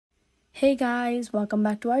Hey guys, welcome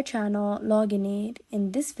back to our channel Login.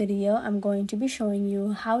 In this video, I'm going to be showing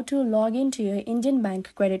you how to log into your Indian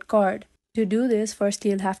bank credit card. To do this, first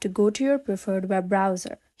you'll have to go to your preferred web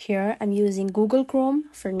browser. Here, I'm using Google Chrome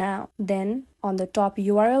for now. Then, on the top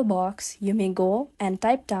URL box, you may go and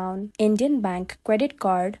type down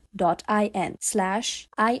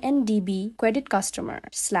indianbankcreditcard.in/indb credit customer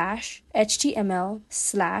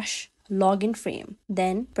 /html/login frame.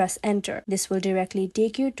 Then press enter. This will directly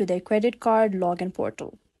take you to their credit card login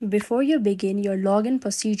portal. Before you begin your login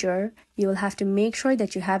procedure, you will have to make sure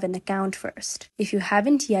that you have an account first. If you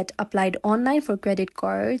haven't yet applied online for credit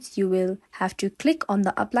cards, you will have to click on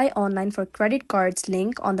the Apply Online for Credit Cards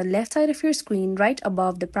link on the left side of your screen right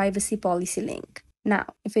above the Privacy Policy link. Now,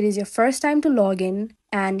 if it is your first time to log in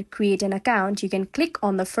and create an account, you can click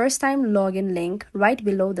on the First Time Login link right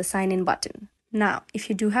below the Sign In button. Now, if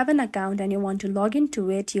you do have an account and you want to log into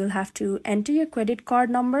it, you'll have to enter your credit card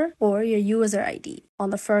number or your user ID on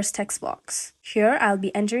the first text box. Here, I'll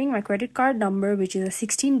be entering my credit card number, which is a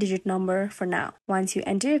 16-digit number for now. Once you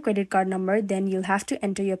enter your credit card number, then you'll have to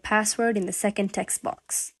enter your password in the second text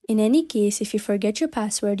box. In any case, if you forget your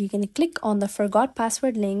password, you can click on the Forgot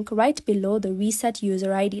Password link right below the Reset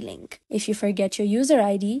User ID link. If you forget your user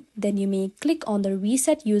ID, then you may click on the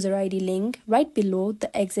Reset User ID link right below the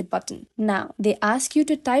Exit button. Now, they ask you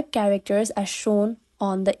to type characters as shown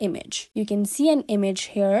on the image. You can see an image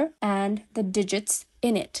here and the digits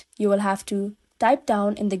in it. You will have to type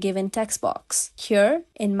down in the given text box. Here,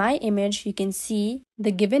 in my image, you can see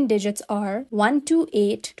the given digits are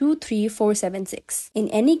 12823476. In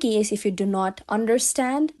any case, if you do not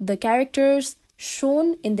understand the characters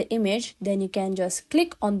shown in the image, then you can just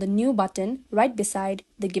click on the new button right beside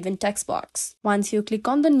the given text box. Once you click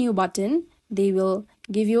on the new button, they will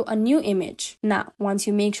give you a new image. Now, once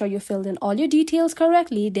you make sure you filled in all your details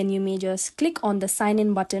correctly, then you may just click on the sign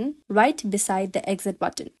in button right beside the exit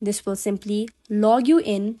button. This will simply log you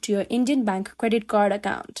in to your Indian bank credit card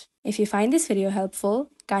account. If you find this video helpful,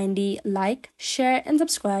 kindly like, share and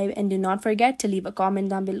subscribe, and do not forget to leave a comment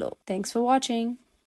down below. Thanks for watching.